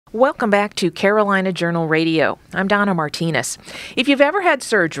Welcome back to Carolina Journal Radio. I'm Donna Martinez. If you've ever had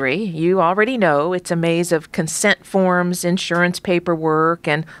surgery, you already know it's a maze of consent forms, insurance paperwork,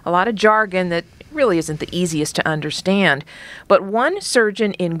 and a lot of jargon that really isn't the easiest to understand. But one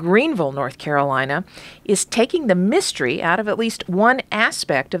surgeon in Greenville, North Carolina, is taking the mystery out of at least one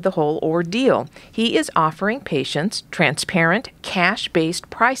aspect of the whole ordeal. He is offering patients transparent, cash-based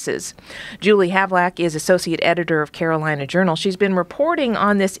prices. Julie Havlak is associate editor of Carolina Journal. She's been reporting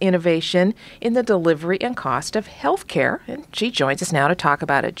on this innovation in the delivery and cost of health care, and she joins us now to talk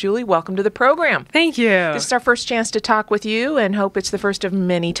about it. Julie, welcome to the program. Thank you. This is our first chance to talk with you, and hope it's the first of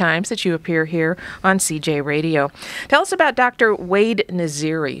many times that you appear here on CJ Radio. Tell us about Dr. Wade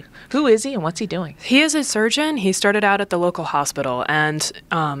Naziri. Who is he and what's he doing? He is a surgeon. He started out at the local hospital, and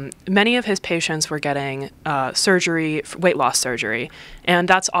many of his patients were getting surgery, weight loss surgery, and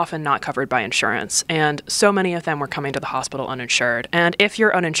that's often not covered by insurance. And so many of them were coming to the hospital uninsured. And if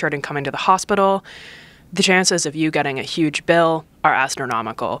you're uninsured and coming to the hospital, the chances of you getting a huge bill are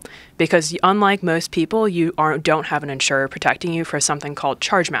astronomical because unlike most people, you don't have an insurer protecting you for something called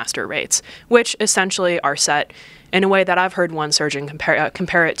charge master rates, which essentially are set in a way that I've heard one surgeon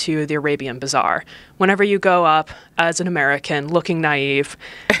compare it to the Arabian Bazaar. Whenever you go up as an American looking naive,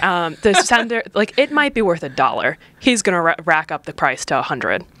 the sender, it might be worth $1. He's going to rack up the price to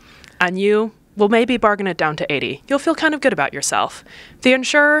 $100. And you will maybe bargain it down to $80. You'll feel kind of good about yourself. The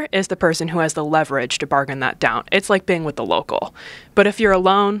insurer is the person who has the leverage to bargain that down. It's like being with the local. But if you're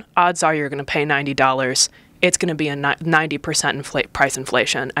alone, odds are you're going to pay $90. It's going to be a 90% price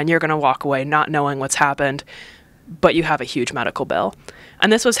inflation, and you're going to walk away not knowing what's happened, but you have a huge medical bill.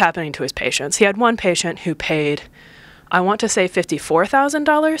 And this was happening to his patients. He had one patient who paid, I want to say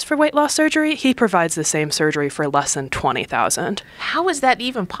 $54,000 for weight loss surgery. He provides the same surgery for less than $20,000. How is that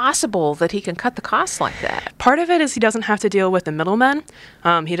even possible that he can cut the costs like that? Part of it is he doesn't have to deal with the middlemen.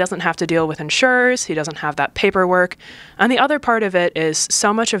 He doesn't have to deal with insurers. He doesn't have that paperwork. And the other part of it is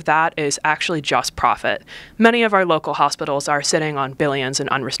so much of that is actually just profit. Many of our local hospitals are sitting on billions in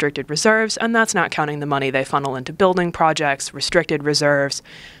unrestricted reserves, and that's not counting the money they funnel into building projects, restricted reserves,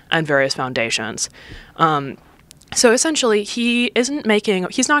 and various foundations. So essentially, he's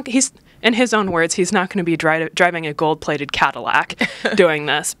in his own words, he's not going to be driving a gold-plated Cadillac doing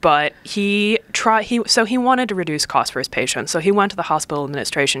this, but he wanted to reduce costs for his patients. So he went to the hospital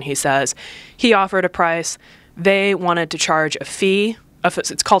administration, he says. He offered a price. They wanted to charge a fee.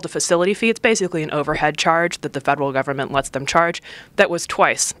 It's called a facility fee. It's basically an overhead charge that the federal government lets them charge. That was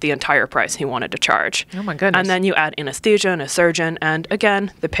twice the entire price he wanted to charge. Oh, my goodness. And then you add anesthesia and a surgeon, and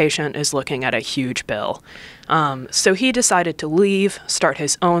again, the patient is looking at a huge bill. So he decided to leave, start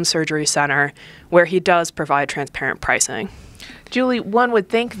his own surgery center, where he does provide transparent pricing. Julie, one would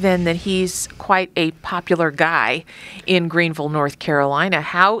think then that he's quite a popular guy in Greenville, North Carolina.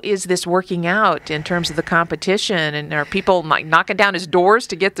 How is this working out in terms of the competition? And are people knocking down his doors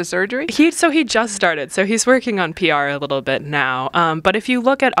to get the surgery? He just started. So he's working on PR a little bit now. But if you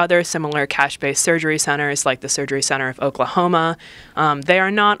look at other similar cash-based surgery centers, like the Surgery Center of Oklahoma, they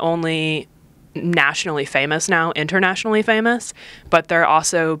are not only nationally famous now, internationally famous, but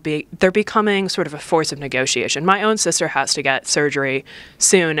they're becoming sort of a force of negotiation. My own sister has to get surgery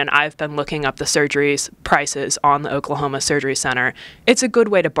soon, and I've been looking up the surgeries prices on the Oklahoma Surgery Center. It's a good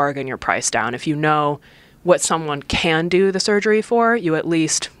way to bargain your price down. If you know what someone can do the surgery for, you at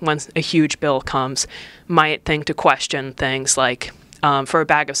least, when a huge bill comes, might think to question things like, for a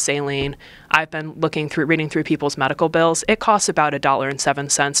bag of saline, I've been reading through people's medical bills. It costs about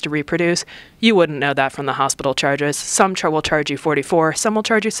 $1.07 to reproduce. You wouldn't know that from the hospital charges. Some will charge you $44, some will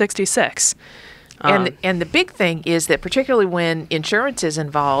charge you $66. And the big thing is that particularly when insurance is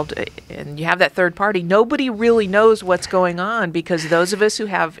involved and you have that third party, nobody really knows what's going on because those of us who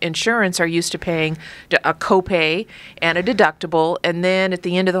have insurance are used to paying a copay and a deductible, and then at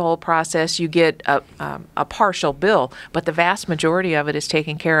the end of the whole process you get a partial bill. But the vast majority of it is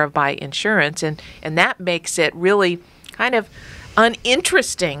taken care of by insurance, and that makes it really kind of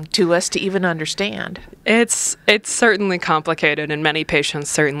uninteresting to us to even understand. It's certainly complicated, and many patients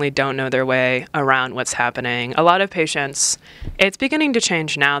certainly don't know their way around what's happening. A lot of patients, it's beginning to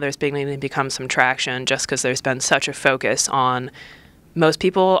change now. There's beginning to become some traction just because there's been such a focus on most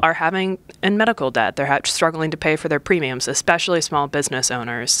people are having in medical debt. They're struggling to pay for their premiums, especially small business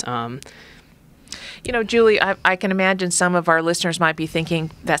owners. You know, Julie, I can imagine some of our listeners might be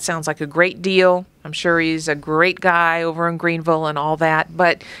thinking, that sounds like a great deal. I'm sure he's a great guy over in Greenville and all that.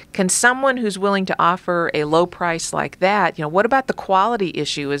 But can someone who's willing to offer a low price like that, what about the quality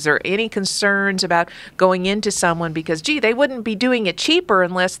issue? Is there any concerns about going into someone because, gee, they wouldn't be doing it cheaper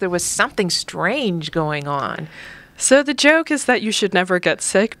unless there was something strange going on? So the joke is that you should never get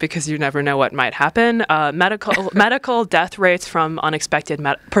sick because you never know what might happen. Medical death rates from unexpected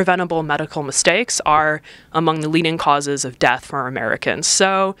preventable medical mistakes are among the leading causes of death for Americans.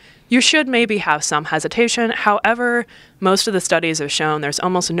 So you should maybe have some hesitation. However, most of the studies have shown there's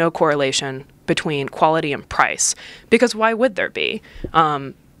almost no correlation between quality and price, because why would there be?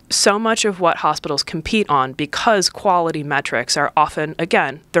 So much of what hospitals compete on, because quality metrics are often,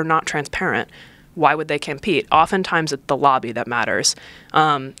 again, they're not transparent. Why would they compete? Oftentimes it's the lobby that matters.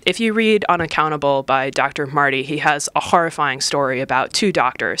 If you read Unaccountable by Dr. Marty, he has a horrifying story about two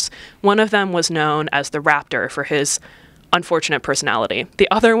doctors. One of them was known as the Raptor for his unfortunate personality. The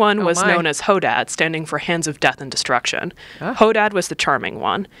other one was known as Hodad, standing for Hands of Death and Destruction. Hodad was the charming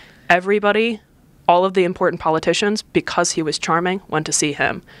one. Everybody, all of the important politicians, because he was charming, went to see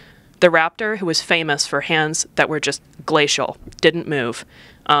him. The Raptor, who was famous for hands that were just glacial, didn't move,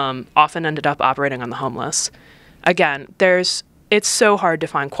 often ended up operating on the homeless. Again, it's so hard to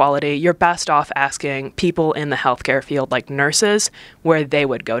find quality. You're best off asking people in the healthcare field, like nurses, where they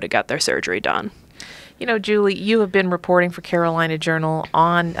would go to get their surgery done. You know, Julie, you have been reporting for Carolina Journal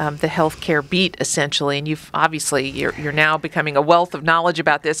on the healthcare beat, essentially, and you're now becoming a wealth of knowledge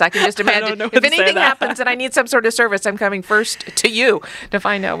about this. I can just imagine if anything happens and I need some sort of service, I'm coming first to you to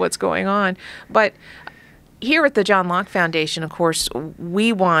find out what's going on. But here at the John Locke Foundation, of course,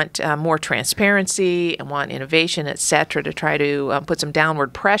 we want more transparency and want innovation, et cetera, to try to put some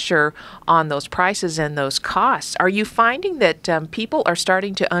downward pressure on those prices and those costs. Are you finding that people are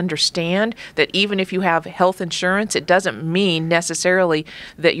starting to understand that even if you have health insurance, it doesn't mean necessarily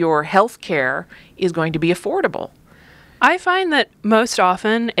that your health care is going to be affordable? I find that most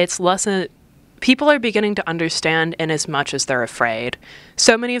often it's people are beginning to understand in as much as they're afraid.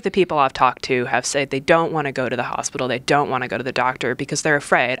 So many of the people I've talked to have said they don't want to go to the hospital, they don't want to go to the doctor because they're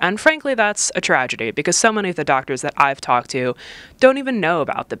afraid. And frankly, that's a tragedy because so many of the doctors that I've talked to don't even know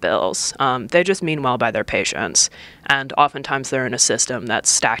about the bills. They just mean well by their patients. And oftentimes they're in a system that's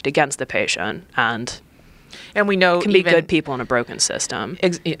stacked against the patient. And we know can be good people in a broken system.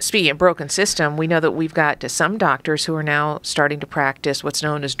 Speaking of broken system, we know that we've got some doctors who are now starting to practice what's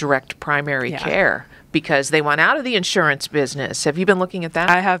known as direct primary care because they want out of the insurance business. Have you been looking at that?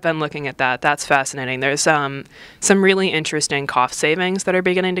 I have been looking at that. That's fascinating. There's some really interesting cost savings that are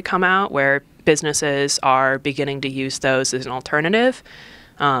beginning to come out where businesses are beginning to use those as an alternative.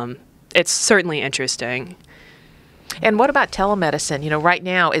 It's certainly interesting. And what about telemedicine? You know, right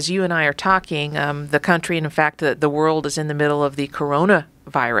now, as you and I are talking, the country, and in fact, the world is in the middle of the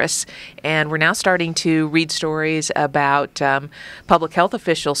coronavirus, and we're now starting to read stories about public health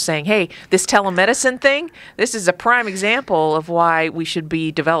officials saying, hey, this telemedicine thing, this is a prime example of why we should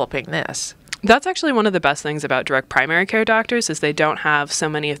be developing this. That's actually one of the best things about direct primary care doctors is they don't have so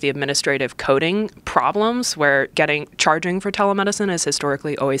many of the administrative coding problems where charging for telemedicine has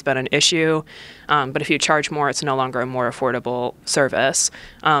historically always been an issue. But if you charge more, it's no longer a more affordable service.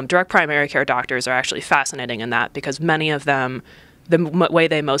 Direct primary care doctors are actually fascinating in that because many of them, the way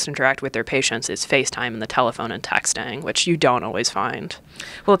they most interact with their patients is FaceTime and the telephone and texting, which you don't always find.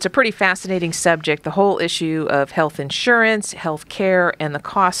 Well, it's a pretty fascinating subject, the whole issue of health insurance, health care, and the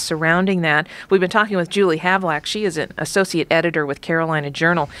costs surrounding that. We've been talking with Julie Havlak. She is an associate editor with Carolina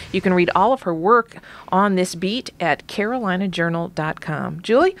Journal. You can read all of her work on this beat at carolinajournal.com.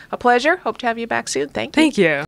 Julie, a pleasure. Hope to have you back soon. Thank you. Thank you.